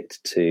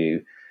subject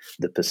to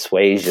the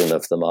persuasion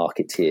of the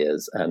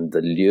marketeers and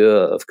the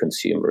lure of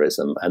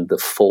consumerism and the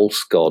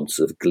false gods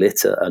of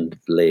glitter and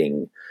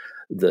bling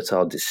that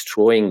are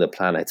destroying the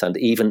planet and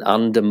even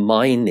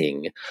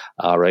undermining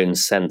our own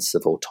sense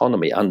of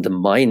autonomy,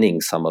 undermining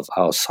some of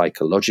our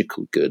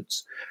psychological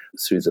goods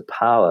through the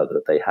power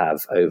that they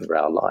have over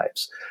our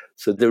lives.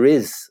 So there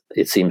is,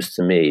 it seems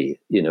to me,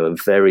 a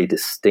very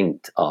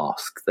distinct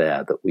ask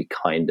there, that we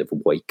kind of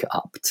wake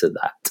up to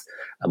that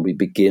and we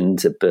begin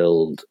to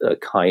build a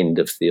kind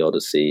of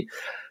theodicy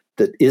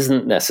that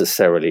isn't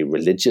necessarily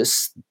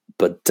religious,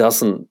 but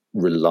doesn't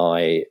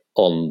rely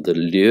on the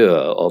lure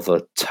of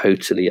a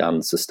totally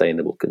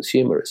unsustainable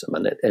consumerism.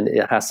 And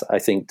it has, I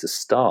think, to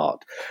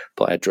start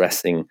by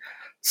addressing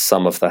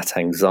some of that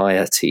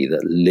anxiety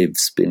that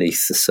lives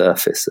beneath the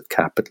surface of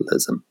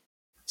capitalism.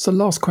 So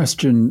last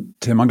question,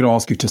 Tim, I'm going to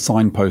ask you to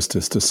signpost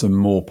us to some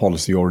more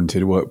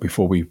policy-oriented work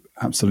before we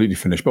absolutely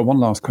finish. But one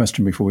last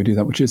question before we do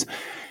that, which is,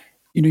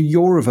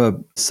 you're of a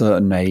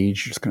certain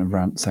age, just kind of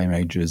around the same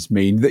age as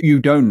me, that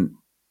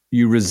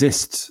you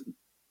resist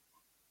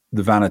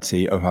the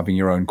vanity of having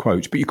your own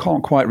quote, but you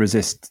can't quite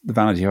resist the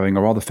vanity of having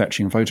a rather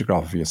fetching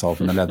photograph of yourself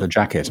in a leather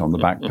jacket on the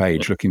back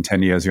page, looking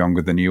 10 years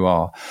younger than you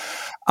are.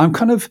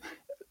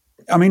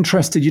 I'm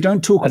interested. You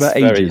don't talk about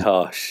ages. That's very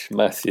harsh,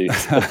 Matthew.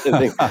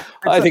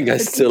 I think I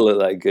still look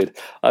that good.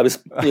 I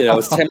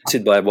was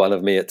tempted by one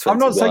of me at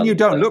 21. I'm not saying you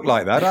don't look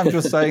like that. I'm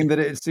just saying that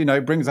it's,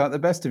 brings out the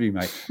best of you,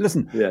 mate.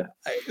 Listen,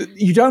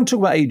 you don't talk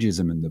about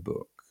ageism in the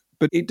book,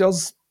 but it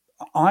does.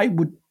 I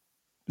would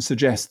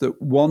suggest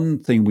that one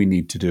thing we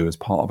need to do as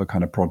part of a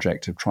kind of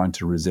project of trying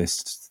to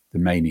resist the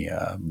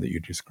mania that you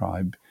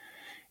describe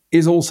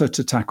is also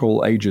to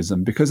tackle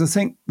ageism, because I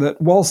think that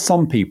while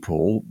some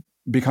people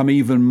become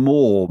even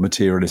more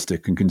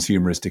materialistic and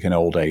consumeristic in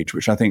old age,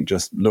 which I think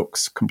just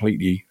looks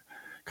completely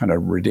kind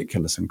of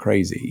ridiculous and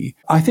crazy,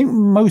 I think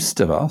most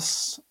of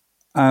us,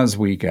 as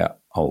we get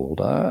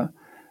older,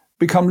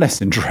 become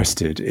less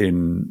interested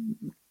in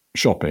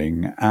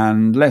shopping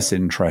and less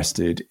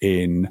interested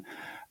in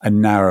a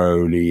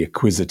narrowly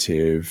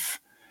acquisitive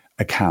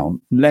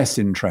account, less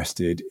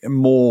interested,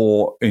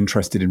 more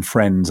interested in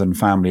friends and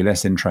family,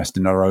 less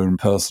interested in our own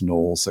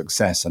personal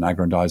success and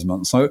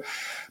aggrandizement. So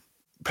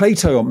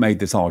Plato made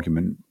this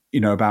argument,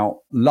 about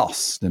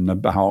lust, and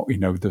about,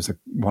 there's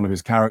one of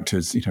his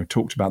characters,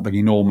 talked about the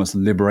enormous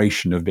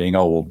liberation of being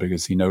old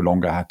because he no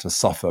longer had to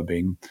suffer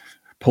being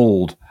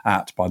pulled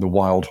at by the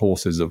wild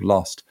horses of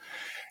lust.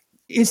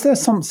 Is there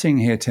something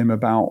here, Tim,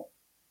 about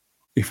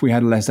if we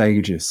had a less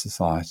ageist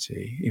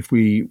society, if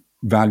we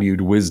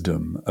valued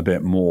wisdom a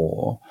bit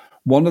more,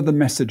 one of the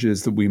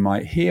messages that we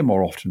might hear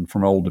more often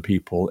from older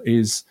people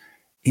is,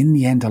 in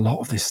the end, a lot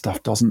of this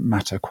stuff doesn't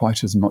matter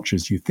quite as much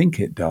as you think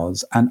it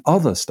does. And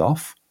other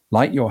stuff,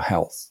 like your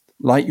health,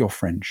 like your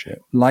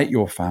friendship, like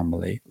your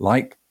family,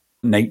 like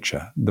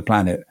nature, the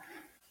planet,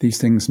 these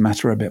things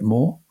matter a bit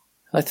more.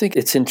 I think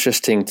it's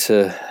interesting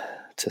to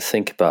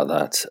think about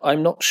that.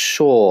 I'm not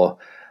sure.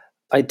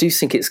 I do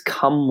think it's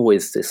come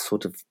with this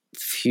sort of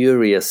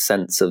furious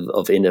sense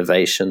of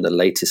innovation, the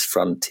latest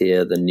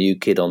frontier, the new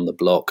kid on the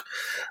block,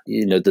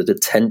 the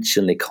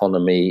attention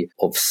economy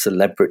of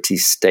celebrity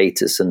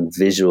status and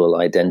visual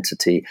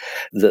identity,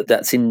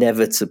 that's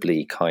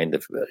inevitably kind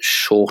of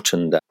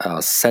shortened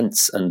our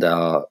sense and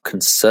our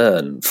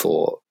concern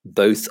for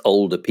both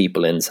older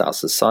people in our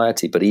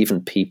society, but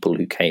even people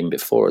who came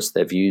before us.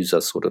 Their views are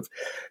sort of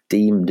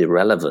deemed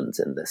irrelevant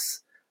in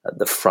this, at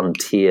the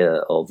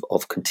frontier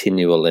of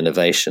continual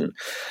innovation.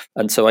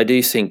 And so I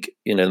do think,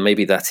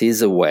 maybe that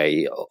is a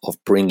way of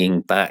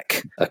bringing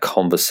back a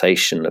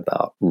conversation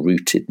about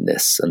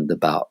rootedness and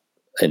about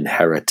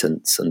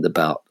inheritance and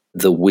about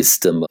the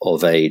wisdom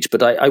of age.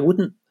 But I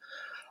wouldn't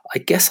I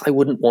guess I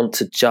wouldn't want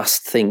to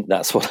just think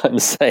that's what I'm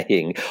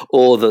saying,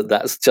 or that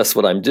that's just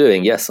what I'm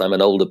doing. Yes, I'm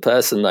an older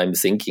person. I'm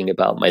thinking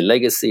about my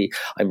legacy.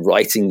 I'm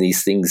writing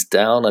these things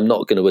down. I'm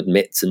not going to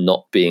admit to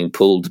not being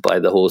pulled by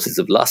the horses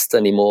of lust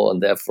anymore.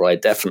 And therefore, I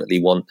definitely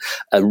want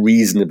a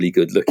reasonably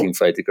good looking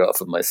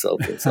photograph of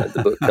myself inside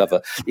the book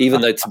cover,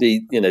 even though, to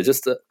be,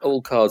 just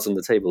all cards on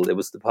the table, it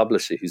was the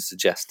publisher who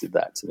suggested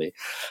that to me.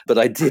 But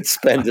I did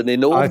spend an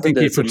inordinate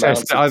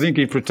I think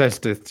he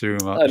protested too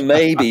much.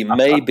 Maybe,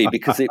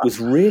 because it was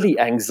really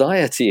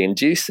anxiety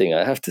inducing,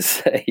 I have to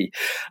say,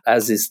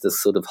 as is the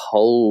sort of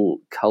whole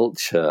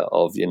culture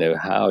of,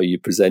 how you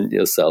present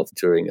yourself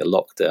during a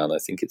lockdown. I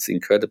think it's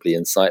incredibly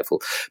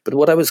insightful. But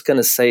what I was going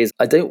to say is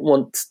I don't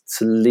want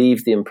to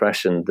leave the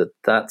impression that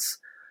that's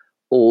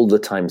all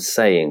that I'm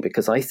saying,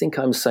 because I think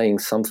I'm saying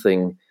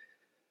something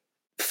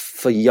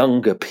for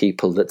younger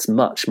people that's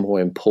much more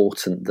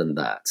important than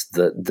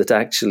that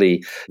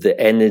actually the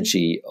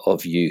energy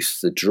of youth,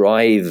 the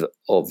drive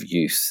of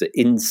youth, the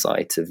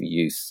insight of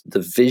youth, the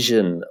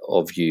vision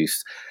of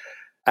youth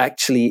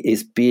actually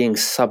is being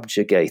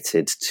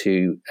subjugated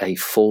to a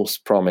false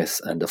promise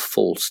and a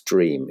false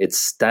dream. It's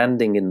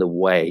standing in the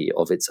way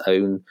of its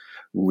own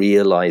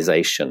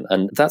realization.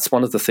 And that's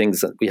one of the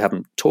things that we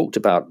haven't talked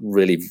about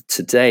really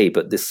today,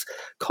 but this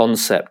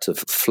concept of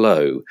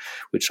flow,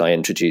 which I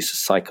introduce, a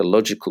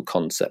psychological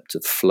concept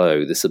of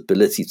flow, this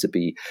ability to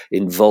be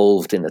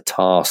involved in a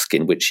task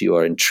in which you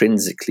are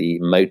intrinsically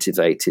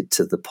motivated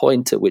to the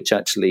point at which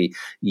actually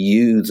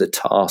you, the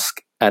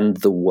task, and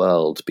the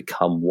world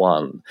become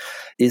one,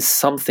 is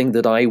something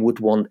that I would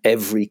want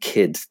every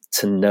kid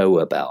to know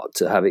about,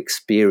 to have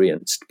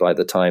experienced by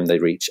the time they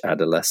reach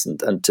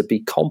adolescent, and to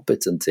be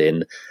competent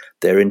in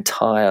their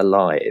entire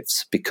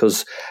lives.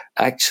 Because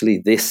actually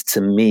this,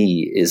 to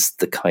me, is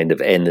the kind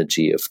of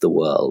energy of the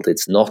world.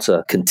 It's not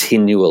a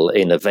continual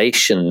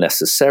innovation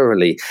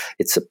necessarily.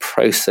 It's a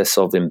process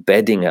of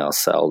embedding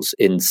ourselves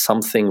in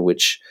something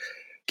which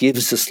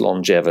gives us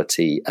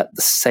longevity at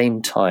the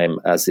same time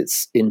as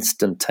it's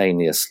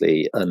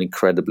instantaneously an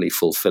incredibly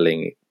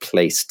fulfilling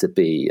place to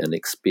be and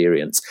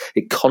experience.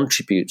 It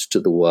contributes to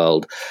the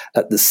world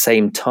at the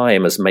same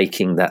time as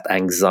making that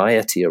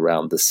anxiety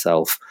around the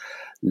self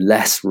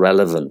less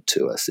relevant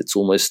to us. It's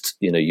almost,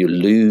 you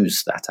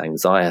lose that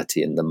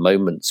anxiety in the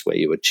moments where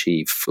you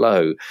achieve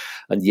flow,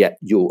 and yet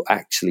you're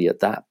actually at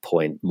that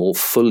point more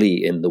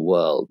fully in the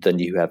world than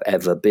you have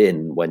ever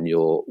been when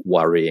you're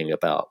worrying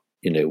about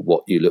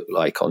what you look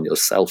like on your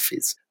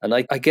selfies. And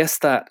I guess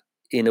that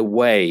in a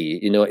way,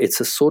 it's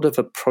a sort of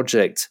a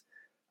project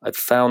I've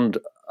found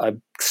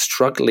I'm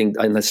struggling,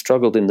 and I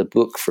struggled in the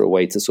book for a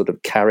way to sort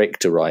of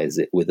characterize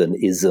it with an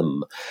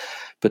ism,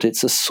 but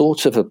it's a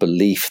sort of a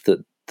belief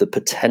that the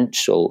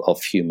potential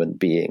of human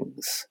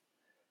beings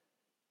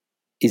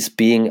is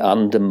being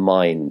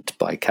undermined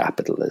by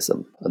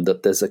capitalism, and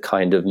that there's a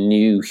kind of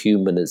new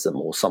humanism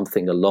or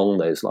something along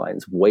those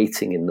lines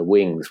waiting in the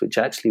wings, which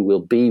actually will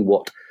be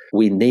what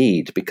we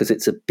need, because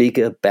it's a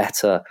bigger,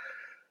 better,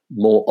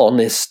 more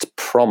honest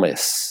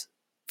promise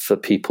for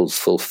people's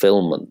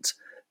fulfillment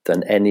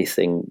than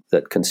anything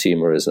that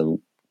consumerism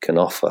can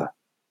offer.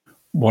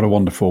 What a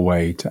wonderful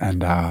way to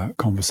end our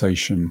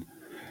conversation,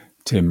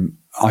 Tim.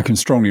 I can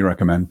strongly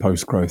recommend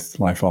Post-Growth: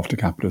 Life After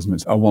Capitalism.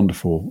 It's a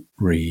wonderful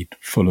read,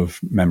 full of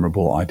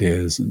memorable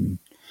ideas and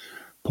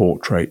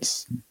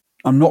portraits.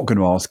 I'm not going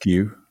to ask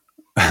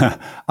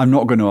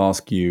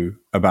you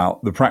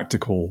about the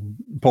practical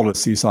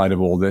policy side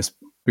of all this,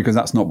 because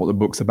that's not what the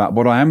book's about.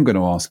 What I am going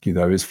to ask you,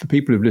 though, is for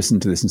people who've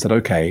listened to this and said,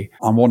 okay,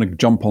 I want to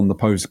jump on the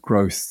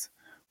post-growth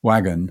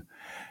wagon,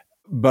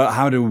 but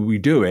how do we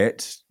do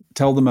it?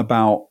 Tell them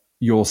about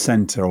your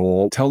centre,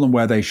 or tell them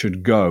where they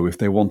should go if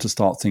they want to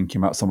start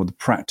thinking about some of the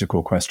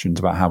practical questions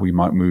about how we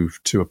might move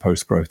to a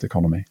post-growth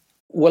economy.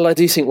 Well, I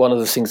do think one of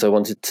the things I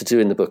wanted to do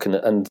in the book,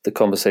 and the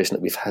conversation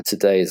that we've had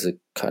today is a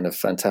kind of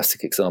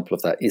fantastic example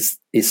of that,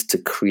 is to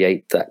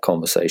create that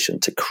conversation,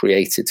 to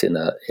create it in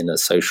a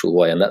social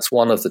way. And that's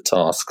one of the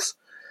tasks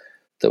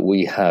that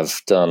we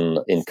have done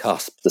in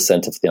CUSP, the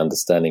Centre for the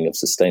Understanding of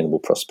Sustainable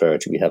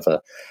Prosperity. We have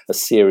a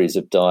series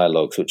of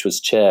dialogues, which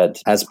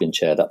has been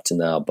chaired up to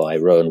now by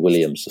Rowan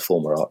Williams, the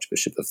former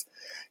Archbishop of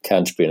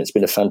Canterbury, and it's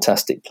been a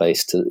fantastic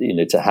place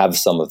to have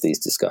some of these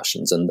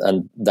discussions,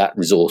 and that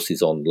resource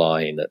is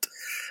online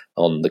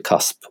on the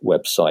CUSP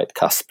website,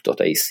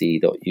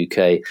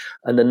 cusp.ac.uk.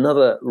 And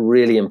another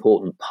really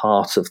important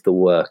part of the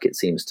work, it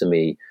seems to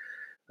me,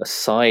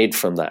 aside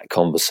from that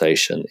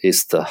conversation,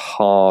 is the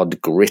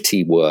hard,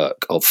 gritty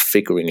work of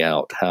figuring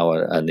out how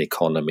an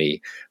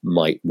economy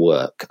might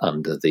work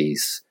under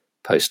these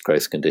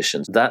post-growth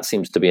conditions. That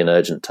seems to be an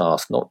urgent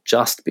task, not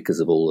just because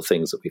of all the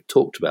things that we've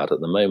talked about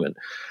at the moment,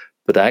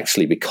 but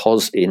actually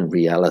because in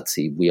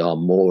reality we are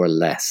more or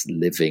less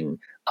living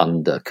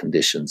under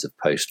conditions of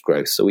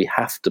post-growth. So we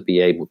have to be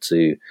able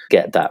to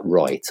get that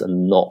right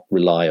and not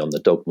rely on the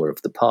dogma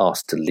of the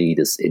past to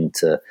lead us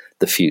into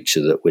the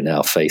future that we're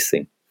now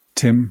facing.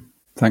 Tim,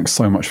 thanks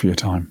so much for your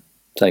time.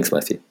 Thanks,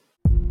 Matthew.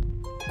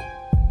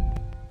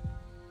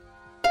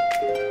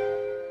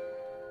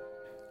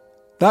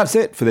 That's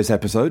it for this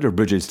episode of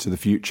Bridges to the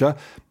Future.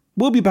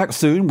 We'll be back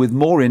soon with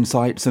more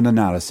insights and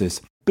analysis.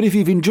 But if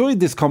you've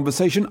enjoyed this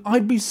conversation,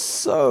 I'd be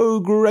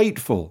so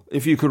grateful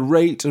if you could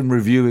rate and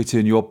review it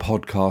in your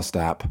podcast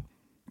app.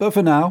 But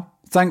for now,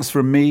 thanks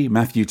from me,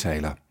 Matthew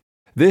Taylor.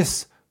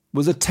 This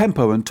was a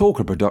Tempo and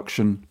Talker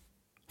production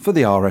for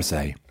the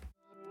RSA.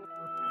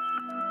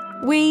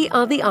 We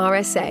are the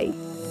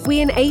RSA. We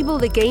enable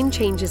the game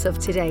changers of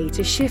today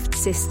to shift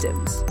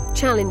systems,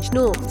 challenge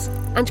norms,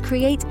 and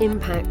create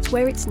impact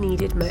where it's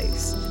needed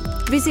most.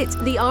 Visit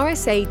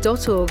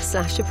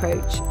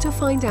thersa.org/approach to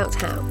find out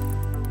how.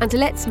 And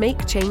let's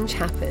make change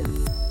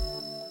happen.